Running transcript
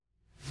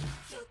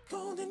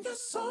You're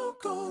so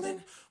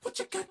golden. What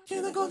you got,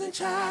 you're the golden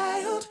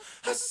child.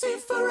 I see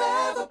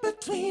forever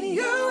between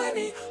you and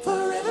me,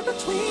 forever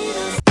between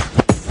us.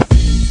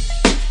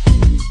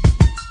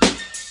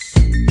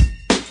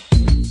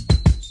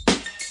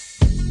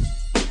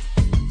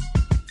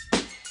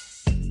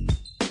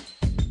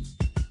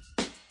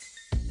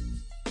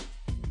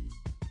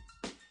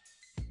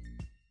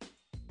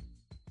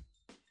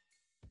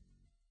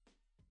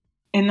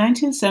 In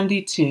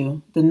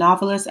 1972, the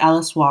novelist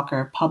Alice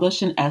Walker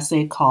published an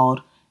essay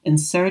called In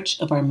Search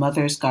of Our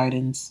Mother's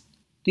Gardens.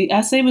 The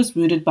essay was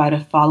rooted by the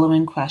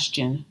following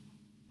question: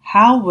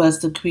 how was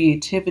the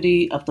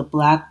creativity of the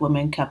Black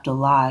woman kept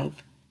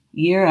alive,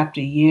 year after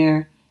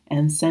year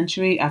and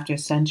century after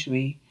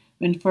century,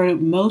 when for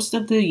most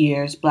of the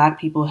years Black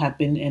people have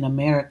been in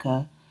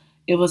America,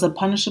 it was a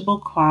punishable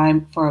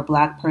crime for a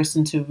Black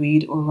person to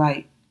read or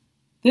write?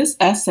 This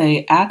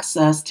essay asks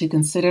us to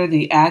consider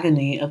the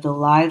agony of the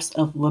lives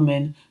of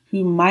women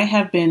who might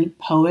have been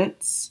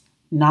poets,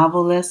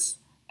 novelists,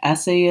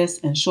 essayists,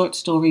 and short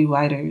story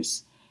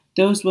writers,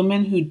 those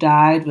women who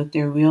died with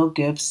their real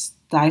gifts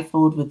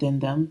stifled within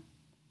them.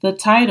 The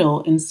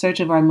title, In Search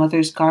of Our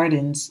Mother's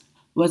Gardens,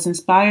 was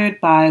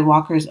inspired by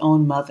Walker's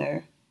own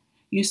mother.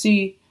 You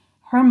see,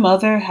 her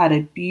mother had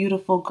a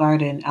beautiful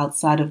garden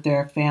outside of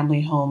their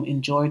family home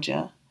in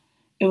Georgia.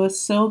 It was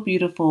so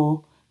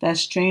beautiful that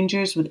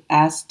strangers would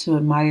ask to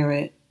admire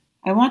it.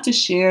 I want to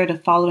share the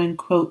following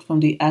quote from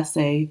the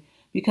essay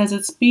because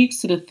it speaks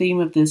to the theme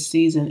of this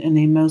season in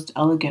a most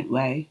elegant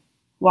way.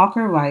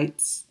 Walker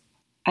writes,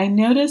 "I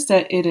notice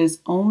that it is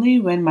only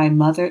when my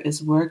mother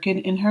is working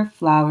in her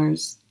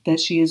flowers that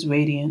she is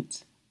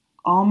radiant,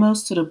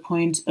 almost to the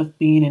point of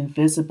being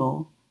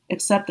invisible,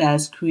 except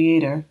as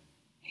creator,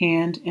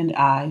 hand and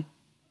eye.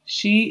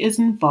 She is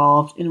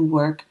involved in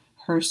work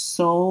her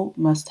soul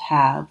must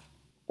have,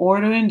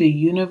 ordering the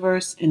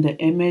universe in the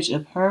image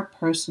of her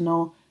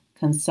personal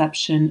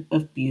conception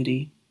of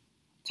beauty."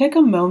 Take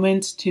a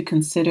moment to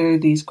consider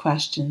these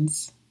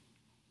questions.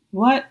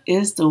 What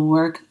is the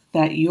work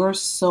that your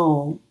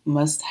soul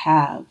must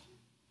have?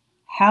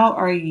 How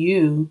are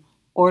you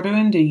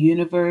ordering the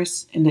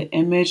universe in the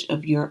image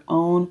of your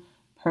own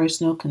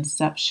personal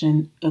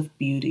conception of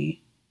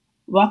beauty?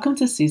 Welcome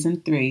to Season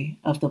 3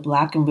 of the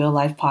Black in Real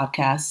Life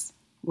podcast,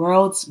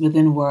 Worlds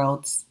Within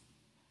Worlds.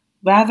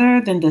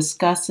 Rather than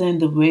discussing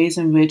the ways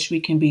in which we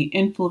can be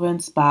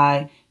influenced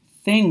by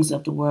things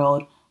of the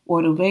world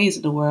or the ways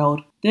of the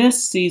world,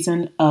 this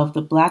season of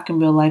the Black in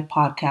Real Life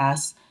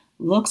podcast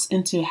looks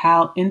into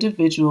how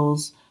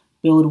individuals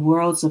build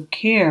worlds of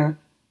care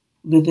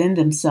within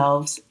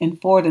themselves and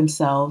for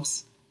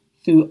themselves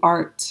through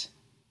art,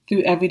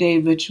 through everyday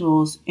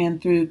rituals, and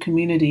through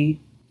community.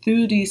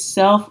 Through these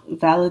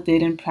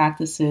self-validating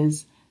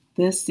practices,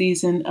 this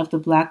season of the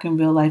Black in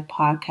Real Life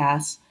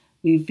podcast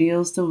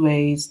reveals the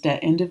ways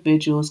that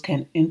individuals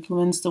can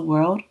influence the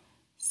world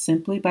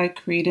simply by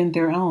creating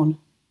their own.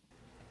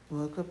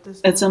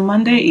 It's a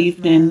Monday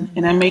evening,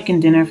 and I'm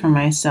making dinner for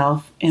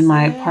myself in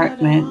my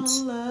apartment.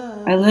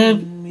 I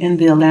live in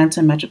the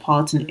Atlanta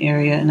metropolitan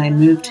area, and I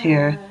moved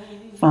here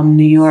from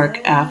New York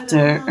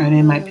after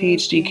earning my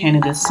PhD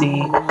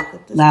candidacy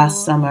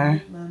last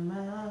summer.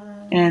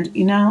 And,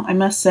 I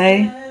must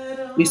say,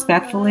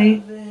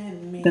 respectfully,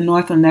 the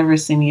North will never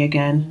see me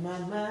again.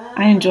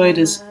 I enjoy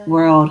this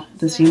world,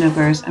 this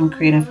universe I'm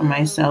creating for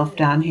myself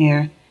down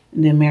here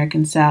in the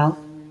American South.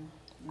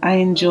 I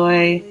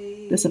enjoy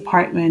this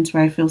apartment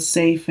where I feel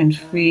safe and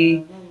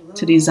free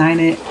to design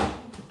it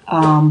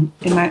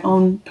in my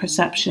own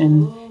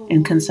perception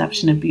and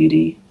conception of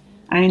beauty.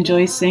 I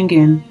enjoy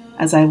singing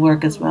as I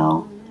work as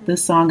well.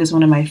 This song is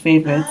one of my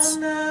favorites,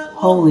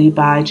 Holy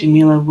by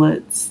Jamila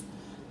Woods.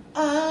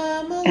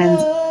 And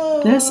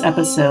this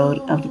episode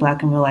of the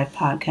Black in Real Life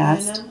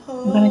podcast,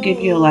 I'm going to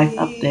give you a life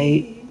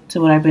update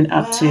to what I've been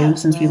up to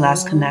since we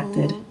last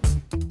connected.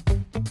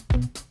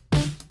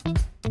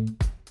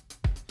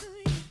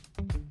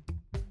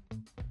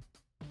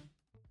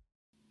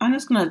 I'm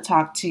just going to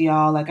talk to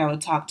y'all like I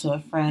would talk to a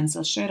friend,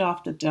 so straight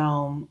off the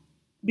dome,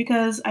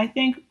 because I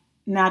think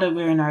now that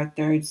we're in our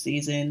third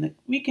season,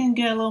 we can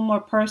get a little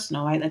more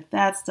personal, right? Like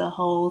that's the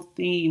whole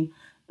theme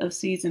of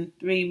season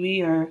 3.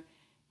 We are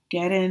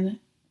getting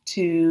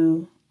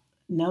to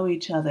know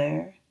each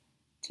other,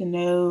 to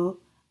know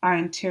our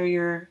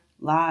interior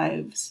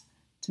lives,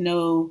 to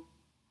know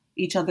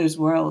each other's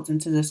worlds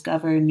and to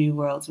discover new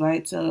worlds,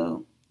 right?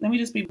 So let me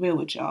just be real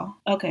with y'all.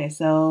 Okay,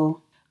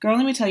 so girl,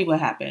 let me tell you what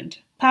happened.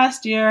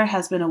 Past year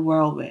has been a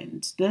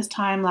whirlwind. This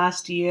time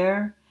last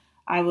year,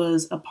 I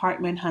was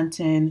apartment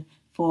hunting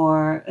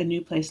for a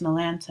new place in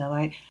Atlanta,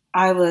 right?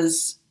 I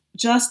was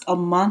just a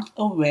month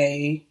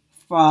away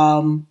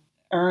from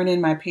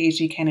earning my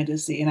PhD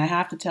candidacy. And I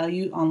have to tell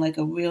you, on like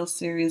a real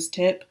serious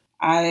tip,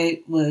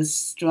 I was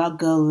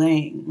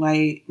struggling.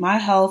 Like my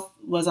health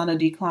was on a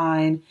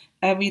decline.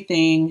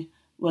 Everything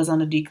was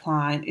on a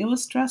decline. It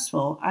was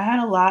stressful. I had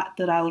a lot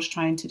that I was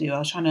trying to do. I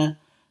was trying to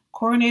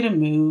coordinate a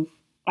move.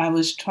 I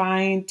was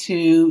trying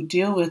to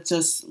deal with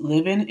just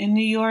living in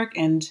New York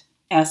and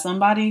As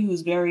somebody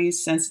who's very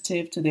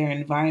sensitive to their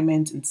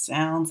environment and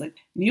sounds, like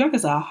New York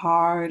is a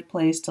hard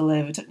place to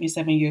live. It took me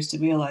 7 years to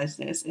realize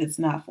this. It's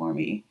not for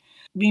me.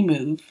 We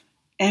moved,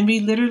 and we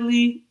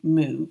literally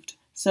moved.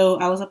 So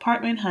I was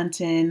apartment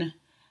hunting.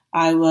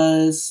 I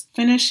was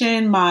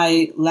finishing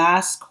my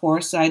last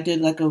course. I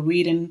did like a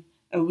reading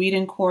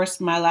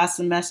course my last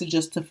semester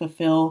just to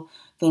fulfill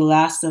the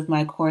last of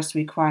my course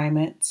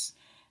requirements.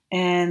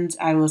 And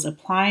I was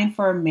applying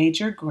for a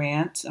major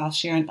grant. I'll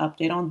share an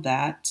update on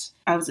that.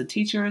 I was a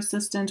teacher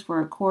assistant for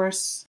a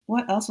course.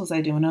 What else was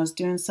I doing? I was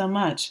doing so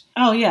much.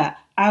 Oh, yeah.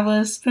 I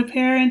was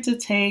preparing to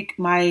take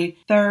my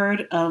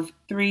third of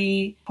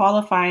 3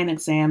 qualifying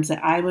exams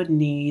that I would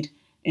need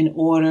in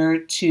order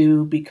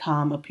to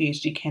become a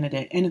PhD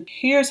candidate. And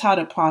here's how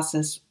the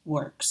process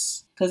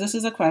works. Because this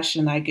is a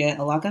question I get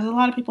a lot, because a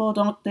lot of people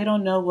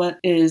don't know what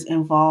is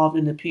involved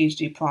in the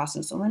PhD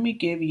process. So let me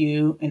give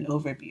you an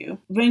overview.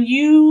 When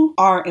you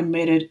are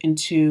admitted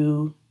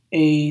into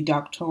a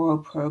doctoral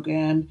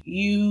program,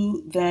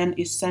 you then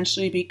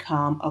essentially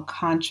become a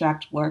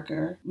contract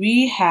worker.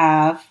 We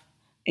have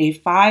a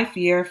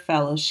 5-year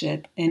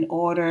fellowship in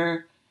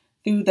order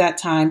through that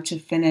time to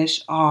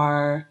finish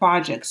our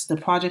projects, the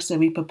projects that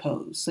we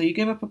propose. So you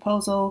give a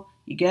proposal,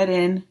 you get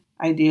in,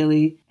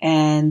 ideally,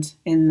 and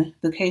in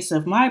the case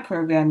of my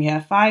program, you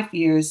have 5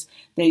 years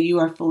that you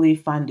are fully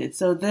funded.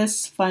 So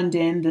this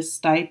funding, this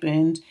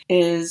stipend,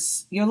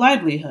 is your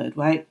livelihood,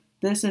 right?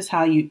 This is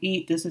how you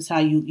eat. This is how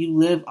you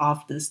live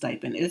off this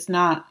stipend. It's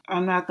not,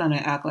 I'm not going to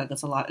act like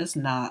it's a lot. It's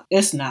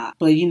not.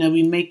 But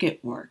we make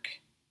it work.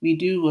 We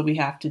do what we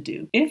have to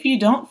do. If you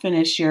don't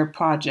finish your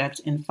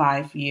project in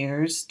 5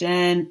 years,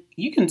 then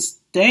you can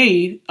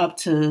stay up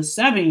to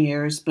 7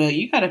 years, but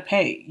you got to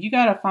pay. You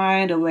got to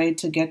find a way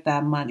to get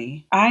that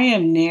money. I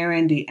am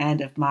nearing the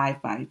end of my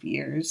 5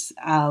 years.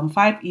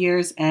 5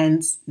 years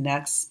ends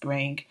next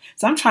spring.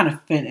 So I'm trying to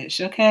finish,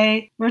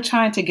 okay? We're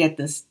trying to get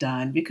this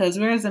done because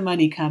where's the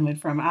money coming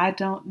from? I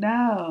don't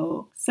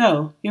know.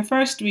 So your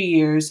first 3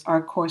 years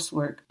are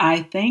coursework.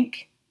 I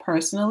think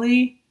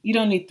personally, you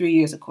don't need 3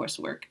 years of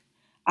coursework.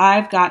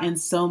 I've gotten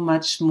so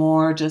much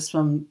more just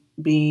from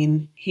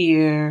being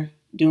here,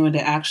 doing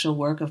the actual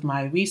work of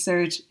my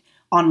research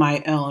on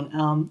my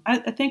own.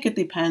 I think it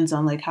depends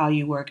on like how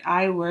you work.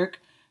 I work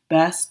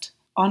best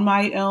on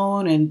my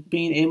own and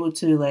being able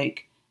to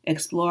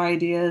explore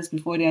ideas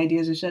before the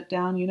ideas are shut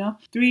down,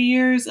 3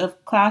 years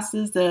of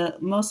classes,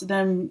 most of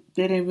them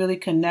didn't really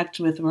connect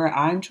with where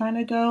I'm trying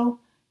to go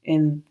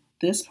in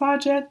this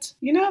project,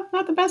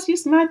 not the best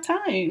use of my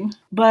time.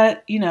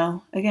 But,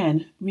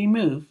 again, we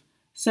move.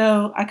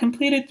 So I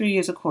completed 3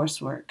 years of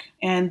coursework.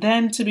 And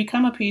then to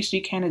become a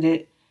PhD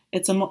candidate,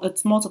 it's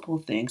multiple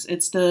things.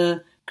 It's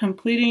the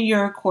completing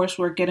your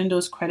coursework, getting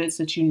those credits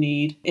that you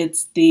need.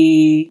 It's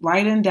the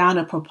writing down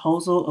a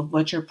proposal of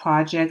what your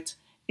project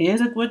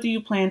is. Like, what do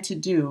you plan to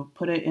do?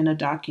 Put it in a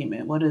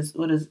document.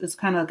 It's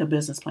kind of like a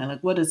business plan.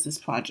 Like, what is this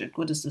project?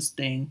 What is this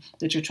thing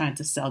that you're trying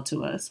to sell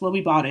to us? Well,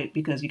 we bought it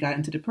because you got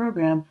into the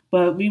program,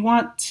 but we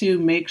want to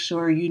make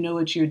sure you know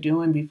what you're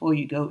doing before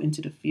you go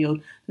into the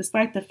field,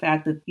 despite the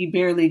fact that you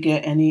barely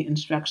get any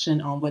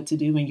instruction on what to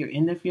do when you're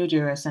in the field.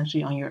 You're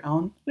essentially on your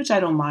own, which I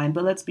don't mind,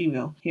 but let's be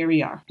real. Here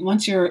we are.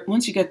 Once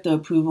you get the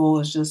approval,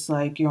 it's just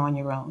like you're on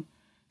your own.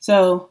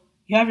 So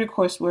you have your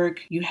coursework,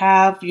 you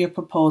have your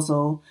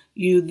proposal,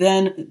 you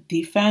then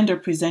defend or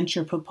present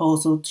your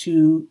proposal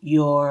to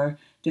your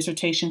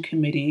dissertation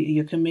committee.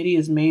 Your committee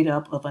is made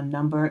up of a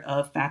number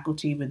of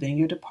faculty within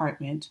your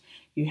department.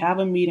 You have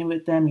a meeting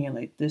with them, and you're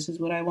like, this is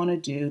what I want to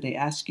do. They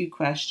ask you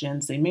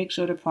questions. They make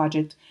sure the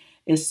project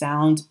is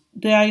sound.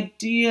 The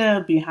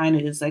idea behind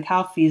it is like,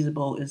 how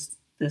feasible is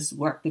this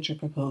work that you're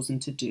proposing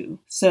to do?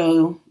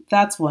 So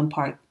that's one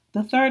part.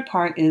 The third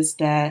part is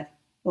that,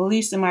 at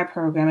least in my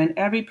program, and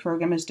every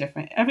program is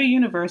different. Every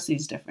university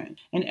is different.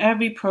 And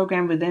every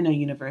program within a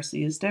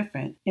university is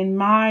different. In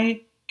my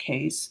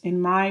case,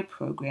 in my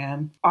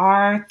program,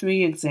 our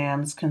 3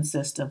 exams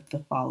consist of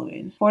the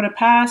following. For the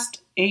past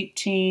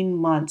 18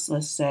 months,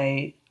 let's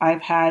say,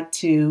 I've had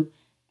to,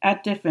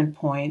 at different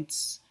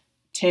points,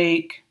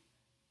 take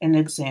an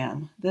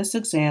exam. This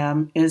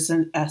exam is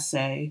an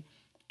essay.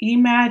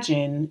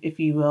 Imagine, if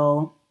you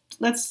will,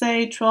 let's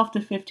say 12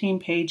 to 15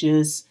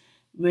 pages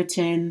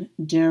written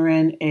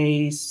during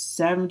a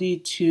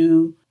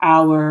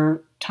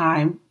 72-hour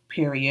time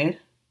period.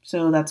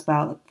 So that's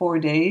about 4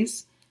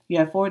 days. You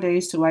have 4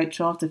 days to write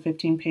 12 to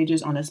 15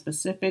 pages on a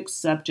specific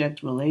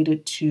subject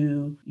related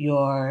to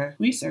your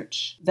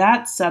research.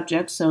 That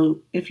subject, so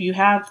if you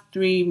have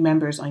 3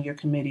 members on your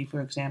committee,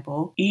 for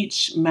example,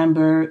 each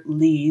member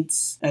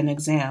leads an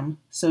exam.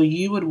 So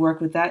you would work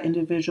with that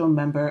individual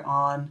member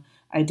on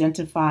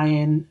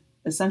identifying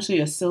essentially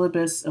a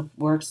syllabus of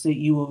works that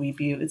you will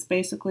review. It's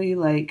basically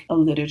like a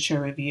literature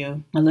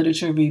review. A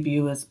literature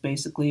review is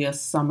basically a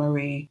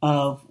summary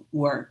of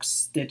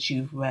works that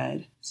you've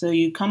read. So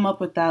you come up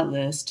with that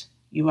list.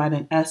 You write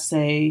an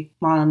essay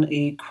on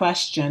a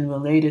question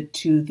related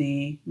to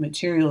the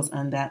materials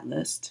on that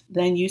list.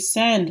 Then you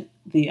send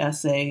the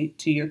essay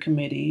to your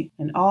committee,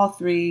 and all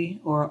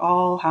three or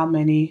all how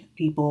many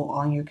people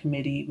on your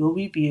committee will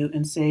review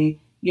and say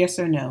yes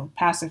or no,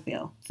 pass or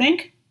fail.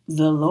 Thank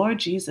the Lord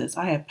Jesus,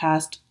 I have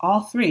passed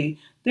all three.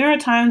 There are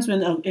times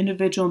when an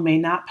individual may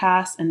not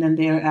pass, and then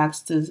they are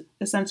asked to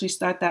essentially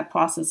start that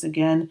process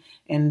again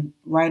and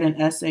write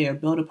an essay or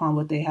build upon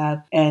what they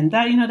have. And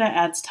that, that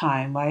adds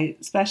time, right?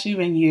 Especially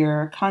when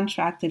you're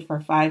contracted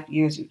for 5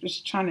 years, you're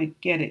just trying to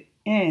get it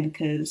in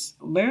because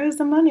where is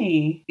the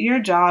money? Your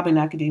job in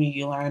academia,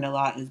 you learn a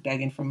lot, is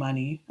begging for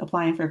money,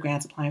 applying for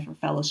grants, applying for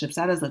fellowships.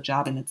 That is a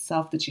job in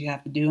itself that you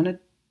have to do. And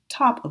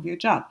top of your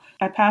job.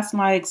 I passed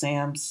my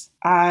exams.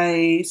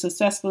 I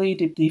successfully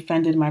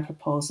defended my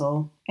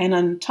proposal. And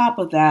on top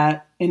of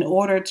that, in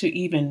order to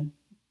even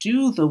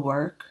do the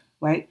work,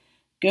 right,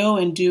 go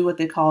and do what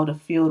they call the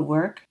field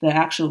work, the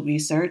actual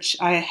research,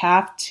 I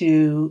have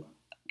to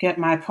get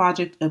my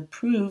project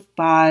approved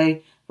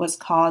by what's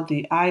called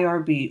the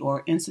IRB,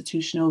 or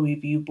Institutional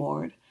Review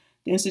Board.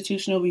 The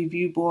Institutional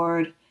Review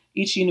Board,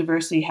 each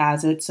university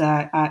has it.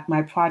 So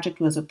my project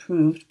was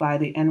approved by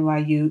the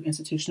NYU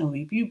Institutional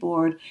Review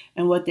Board,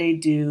 and what they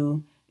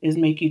do is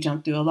make you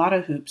jump through a lot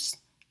of hoops,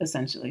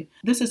 essentially.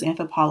 This is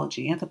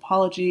anthropology.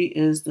 Anthropology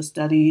is the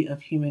study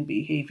of human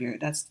behavior.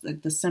 That's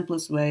like the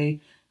simplest way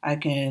I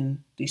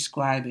can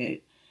describe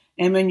it.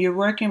 And when you're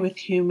working with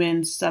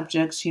human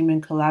subjects,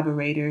 human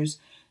collaborators,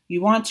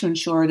 you want to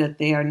ensure that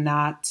they are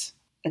not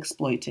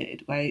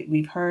exploited, right?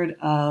 We've heard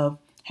of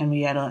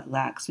Henrietta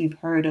Lacks. We've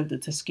heard of the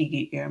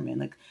Tuskegee Airmen.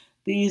 Like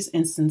these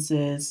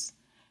instances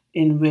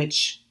in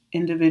which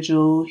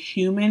individual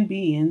human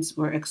beings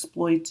were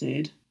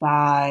exploited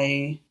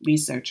by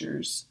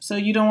researchers. So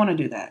you don't want to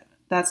do that.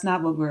 That's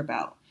not what we're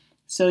about.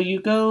 So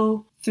you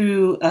go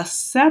through a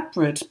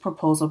separate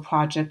proposal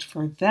project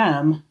for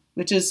them,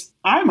 which is,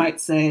 I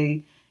might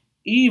say,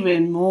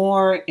 even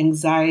more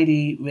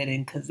anxiety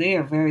ridden because they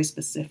are very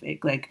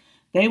specific. Like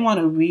they want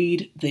to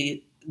read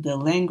the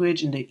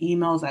language and the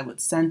emails I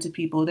would send to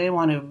people. They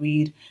want to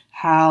read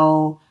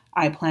how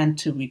I plan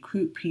to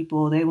recruit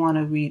people. They want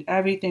to read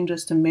everything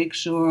just to make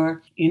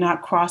sure you're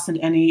not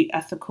crossing any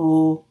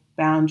ethical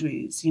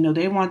boundaries.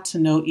 They want to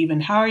know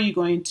even how are you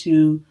going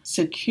to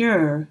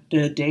secure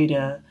the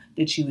data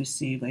that you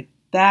receive, like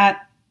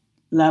that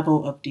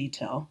level of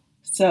detail.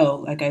 So,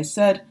 like I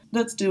said,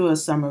 let's do a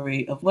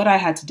summary of what I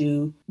had to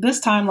do this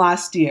time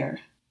last year.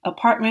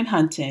 Apartment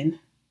hunting,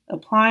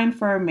 applying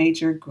for a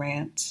major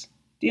grant,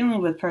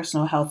 dealing with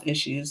personal health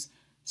issues,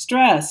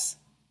 stress,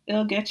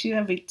 it'll get you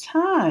every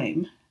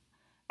time.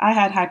 I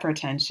had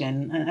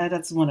hypertension, and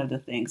that's one of the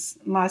things.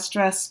 My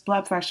stress,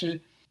 blood pressure,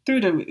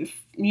 through the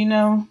roof.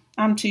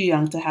 I'm too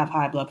young to have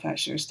high blood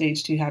pressure,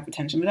 stage 2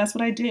 hypertension, but that's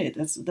what I did.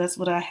 That's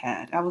what I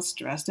had. I was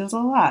stressed. It was a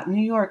lot.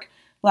 New York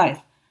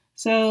life.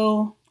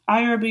 So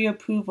IRB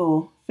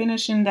approval,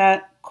 finishing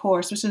that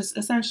course, which is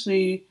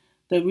essentially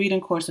the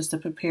reading courses to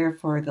prepare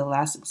for the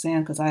last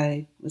exam because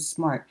I was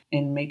smart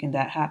in making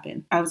that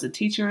happen. I was a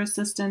teacher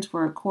assistant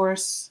for a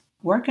course,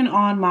 working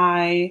on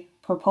my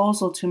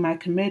proposal to my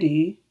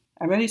committee.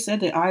 I already said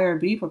the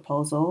IRB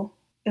proposal.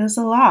 It was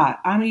a lot.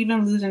 I'm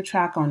even losing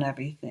track on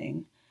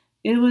everything.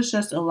 It was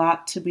just a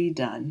lot to be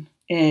done.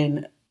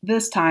 And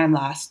this time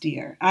last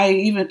year,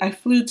 I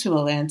flew to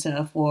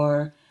Atlanta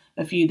for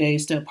a few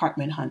days to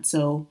apartment hunt.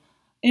 So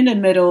in the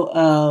middle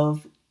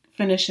of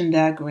finishing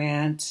that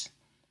grant,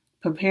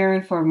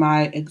 preparing for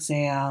my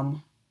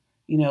exam,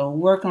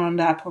 working on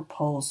that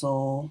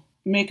proposal,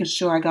 making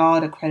sure I got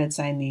all the credits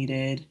I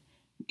needed,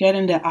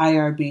 getting the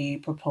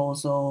IRB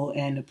proposal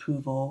and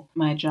approval.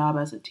 My job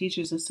as a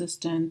teacher's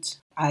assistant,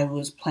 I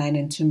was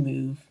planning to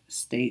move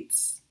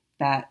states.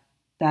 That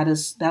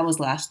was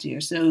last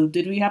year. So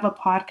did we have a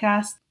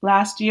podcast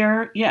last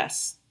year?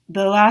 Yes.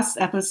 The last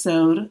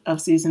episode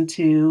of season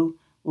 2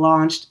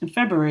 launched in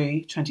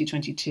February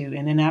 2022.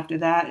 And then after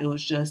that, it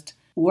was just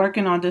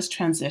working on this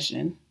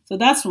transition. So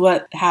that's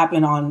what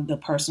happened on the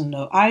personal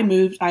note. I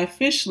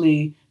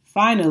officially,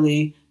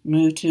 finally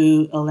moved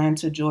to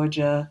Atlanta,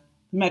 Georgia,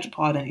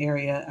 metropolitan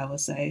area, I would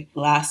say,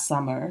 last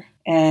summer.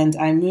 And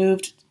I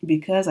moved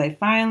because I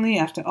finally,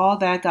 after all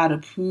that, got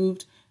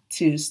approved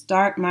to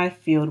start my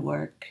field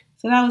work.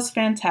 So that was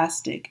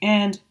fantastic.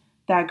 And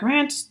that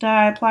grant that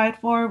I applied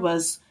for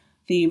was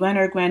the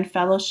Renner Gwen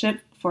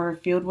Fellowship for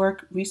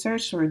Fieldwork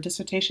Research, or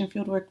dissertation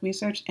fieldwork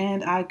research,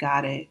 and I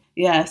got it.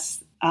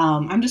 Yes.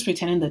 I'm just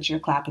pretending that you're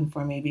clapping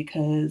for me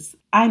because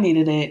I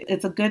needed it.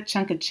 It's a good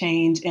chunk of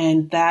change,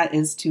 and that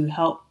is to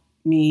help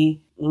me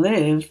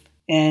live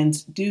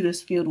and do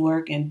this field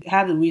work and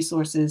have the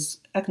resources,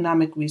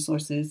 economic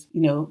resources,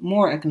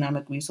 more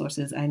economic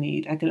resources I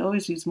need. I could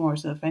always use more.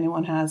 So if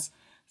anyone has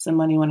some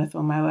money you want to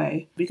throw my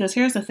way. Because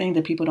here's the thing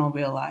that people don't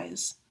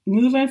realize.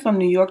 Moving from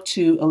New York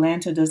to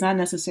Atlanta does not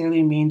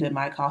necessarily mean that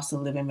my cost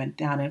of living went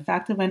down. In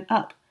fact, it went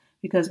up.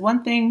 Because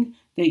one thing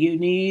that you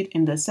need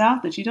in the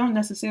South that you don't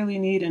necessarily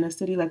need in a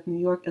city like New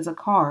York is a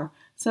car.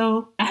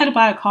 So I had to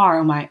buy a car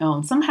on my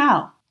own.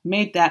 Somehow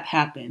made that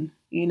happen.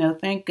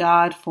 Thank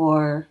God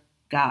for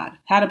God.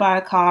 How to buy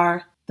a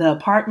car, the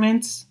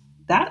apartments,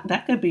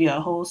 that could be a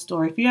whole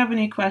story. If you have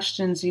any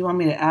questions you want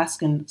me to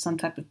ask in some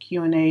type of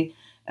Q&A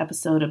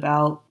episode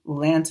about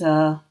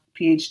Atlanta,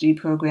 PhD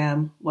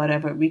program,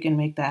 whatever, we can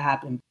make that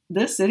happen.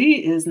 This city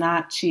is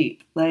not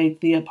cheap. Like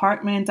the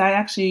apartment,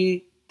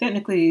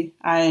 technically,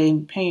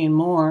 I'm paying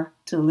more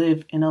to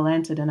live in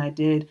Atlanta than I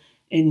did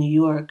in New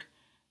York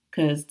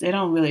because they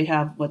don't really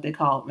have what they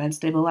call rent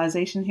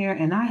stabilization here.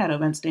 And I had a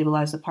rent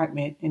stabilized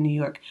apartment in New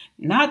York.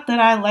 Not that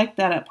I like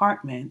that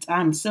apartment.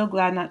 I'm so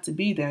glad not to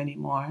be there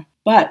anymore.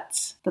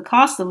 But the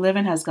cost of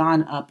living has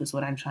gone up is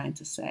what I'm trying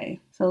to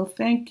say. So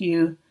thank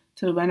you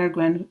to the Leonard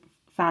Gwynn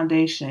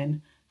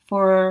Foundation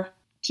for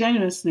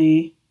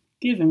generously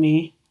giving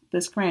me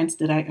this grant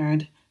that I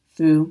earned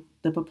through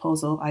the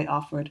proposal I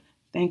offered.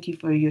 Thank you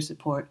for your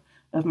support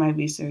of my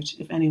research.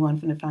 If anyone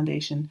from the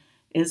foundation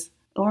is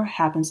or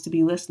happens to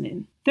be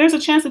listening, there's a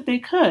chance that they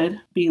could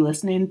be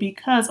listening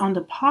because on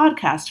the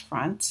podcast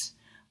front,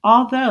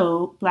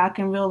 although Black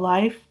in Real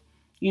Life,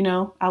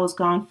 I was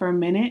gone for a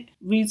minute,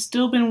 we've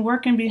still been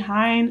working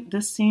behind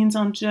the scenes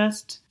on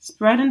just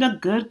spreading the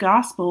good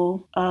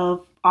gospel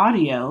of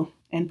audio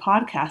and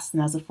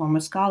podcasting as a form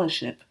of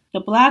scholarship. The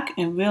Black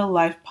in Real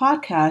Life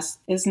podcast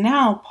is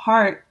now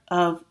part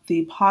of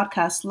the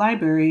podcast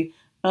library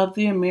of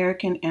the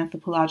American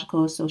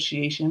Anthropological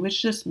Association,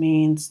 which just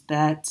means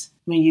that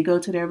when you go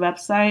to their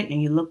website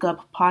and you look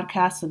up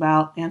podcasts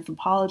about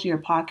anthropology or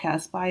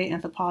podcasts by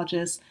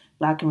anthropologists,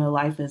 Black in Real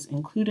Life is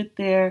included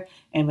there.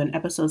 And when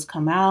episodes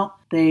come out,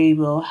 they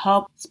will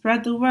help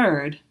spread the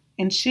word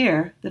and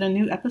share that a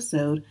new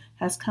episode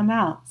has come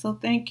out. So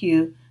thank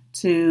you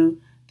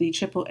to the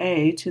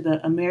AAA, to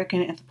the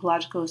American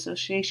Anthropological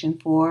Association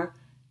for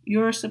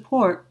your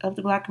support of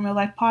the Black in Real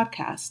Life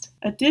podcast.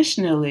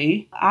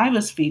 Additionally, I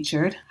was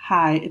featured,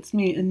 hi, it's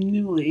me,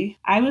 Anuli.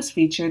 I was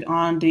featured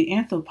on the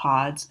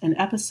Anthropods, an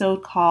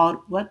episode called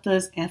What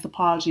Does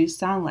Anthropology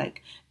Sound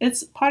Like?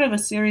 It's part of a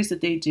series that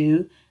they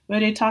do where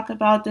they talk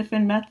about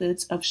different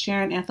methods of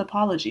sharing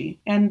anthropology.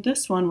 And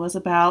this one was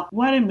about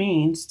what it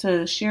means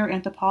to share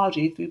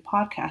anthropology through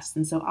podcasts.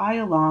 And so I,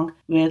 along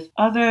with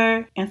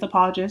other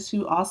anthropologists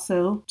who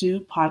also do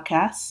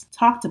podcasts,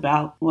 talked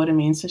about what it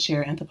means to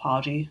share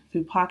anthropology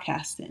through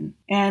podcasting.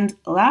 And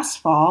last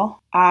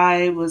fall,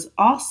 I was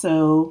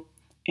also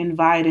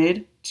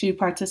invited to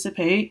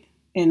participate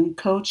and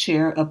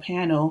co-chair a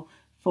panel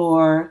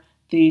for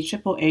the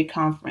AAA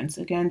conference.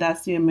 Again,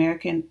 that's the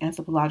American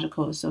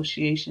Anthropological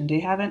Association. They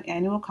have an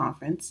annual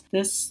conference.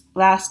 This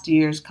last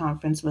year's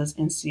conference was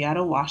in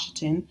Seattle,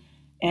 Washington,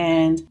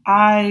 and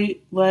I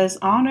was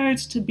honored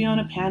to be on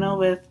a panel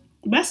with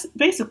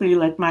basically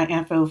like my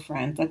anthro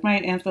friends, like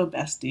my anthro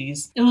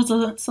besties. It was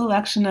a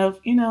selection of,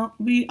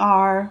 we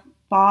are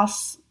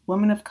boss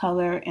women of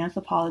color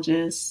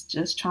anthropologists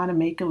just trying to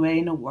make a way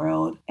in the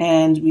world.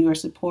 And we were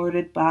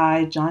supported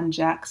by John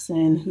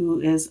Jackson,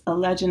 who is a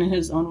legend in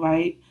his own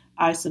right.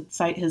 I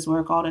cite his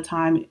work all the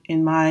time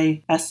in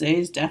my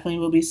essays, definitely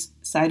will be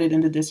cited in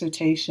the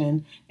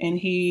dissertation, and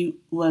he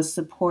was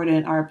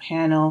supporting our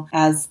panel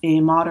as a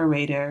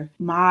moderator.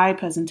 My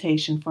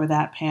presentation for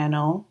that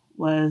panel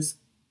was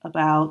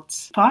about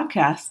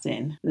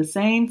podcasting. The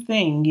same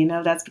thing,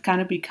 that's kind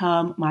of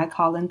become my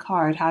calling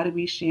card. How do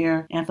we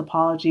share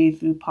anthropology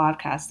through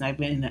podcasting? I've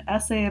written an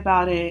essay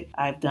about it.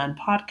 I've done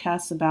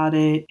podcasts about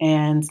it.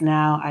 And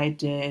now I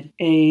did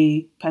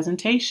a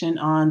presentation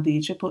on the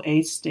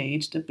AAA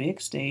stage, the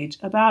big stage,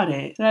 about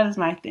it. So that is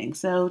my thing.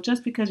 So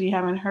just because you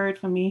haven't heard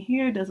from me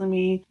here doesn't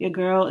mean your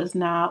girl is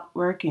not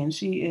working.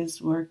 She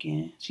is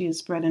working. She is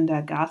spreading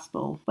that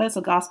gospel. But it's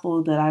a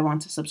gospel that I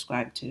want to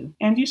subscribe to.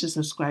 And you should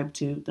subscribe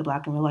to the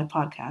Black in Real Life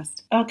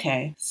podcast.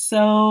 Okay,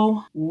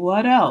 so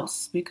what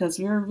else? Because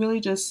we're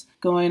really just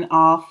going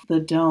off the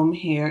dome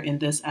here in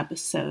this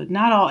episode.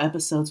 Not all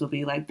episodes will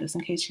be like this.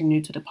 In case you're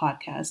new to the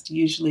podcast,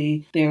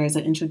 usually there is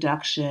an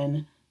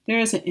introduction, there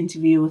is an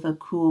interview with a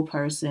cool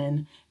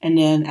person, and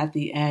then at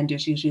the end,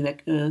 there's usually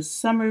like a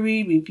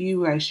summary review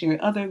where I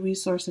share other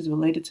resources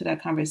related to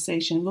that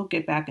conversation. We'll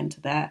get back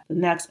into that the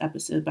next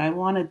episode, but I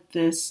wanted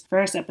this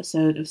first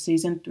episode of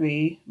season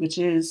 3, which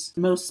is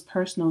the most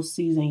personal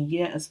season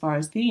yet as far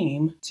as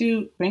theme,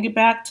 to bring it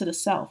back to the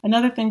self.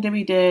 Another thing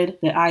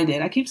that I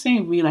did, I keep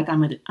saying we like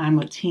I'm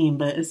a team,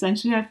 but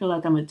essentially I feel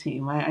like I'm a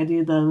team, right?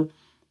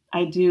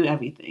 I do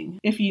everything.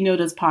 If you know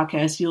this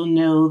podcast, you'll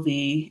know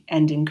the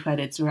ending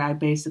credits where I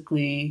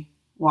basically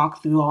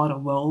walk through all the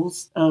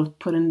roles of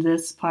putting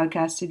this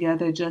podcast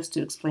together just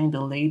to explain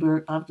the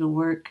labor of the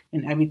work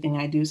and everything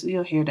I do. So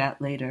you'll hear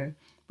that later.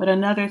 But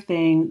another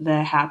thing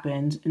that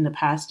happened in the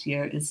past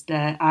year is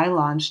that I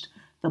launched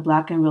the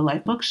Black in Real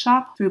Life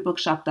Bookshop through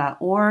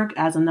bookshop.org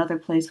as another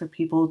place for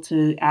people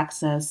to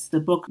access the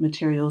book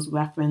materials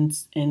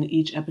referenced in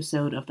each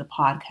episode of the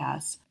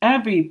podcast.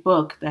 Every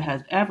book that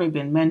has ever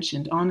been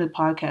mentioned on the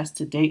podcast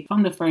to date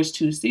from the first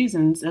 2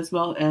 seasons, as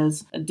well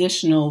as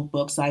additional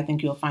books I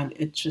think you'll find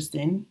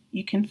interesting,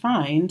 you can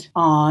find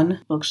on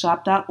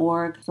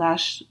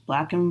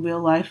bookshop.org/Black in Real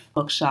Life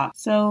Bookshop.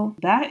 So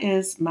that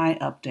is my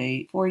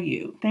update for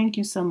you. Thank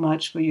you so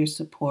much for your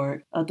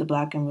support of the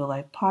Black in Real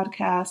Life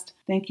podcast.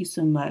 Thank you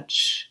so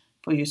much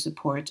for your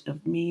support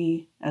of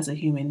me as a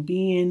human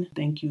being.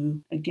 Thank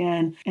you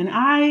again. And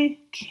I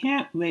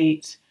can't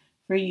wait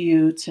for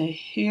you to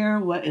hear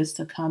what is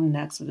to come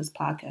next with this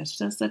podcast.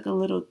 Just like a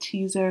little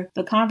teaser.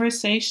 The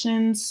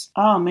conversations,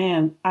 oh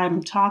man,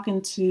 I'm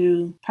talking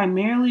to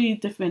primarily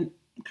different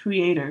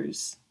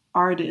creators,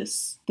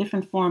 artists,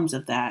 different forms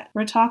of that.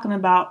 We're talking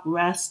about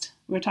rest.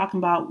 We're talking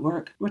about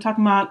work. We're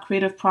talking about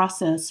creative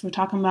process. We're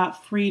talking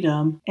about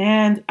freedom.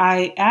 And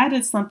I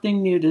added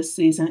something new this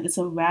season. It's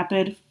a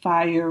rapid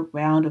fire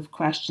round of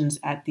questions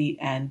at the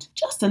end.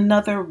 Just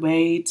another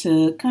way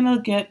to kind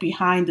of get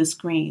behind the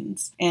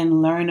screens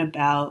and learn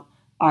about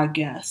our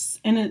guests.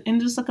 And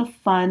just like a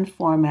fun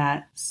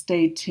format.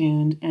 Stay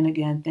tuned. And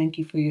again, thank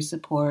you for your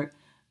support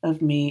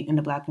of me and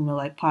the Black in Real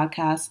Life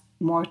podcast.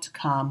 More to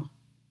come.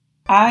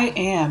 I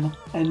am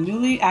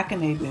Anuli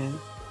Akanebu,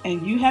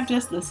 and you have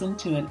just listened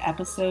to an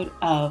episode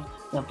of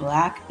the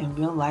Black in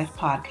Real Life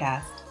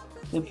podcast.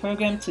 The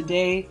program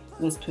today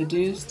was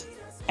produced,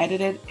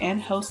 edited,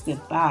 and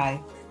hosted by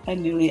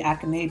Anuli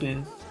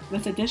Akanebu,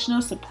 with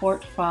additional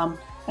support from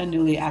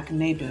Anuli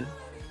Akanebu.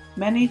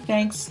 Many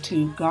thanks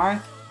to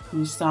Garth,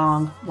 whose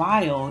song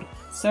Wild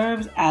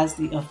serves as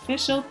the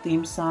official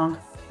theme song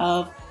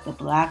of the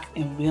Black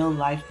in Real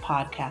Life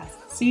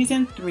podcast.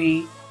 Season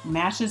 3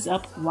 mashes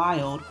up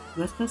Wild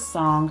with the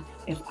song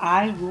If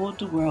I Ruled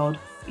the World,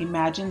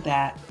 Imagine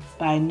That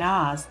by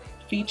Nas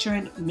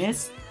featuring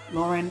Miss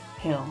Lauryn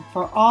Hill.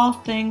 For all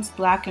things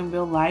Black in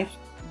Real Life,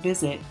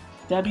 visit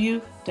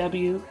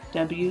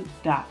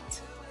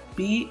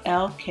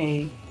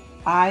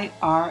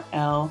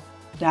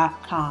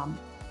www.blkirl.com.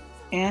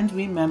 And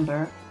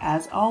remember,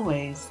 as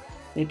always,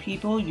 the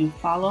people you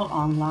follow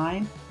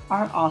online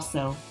are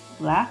also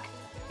Black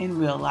in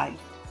real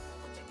life.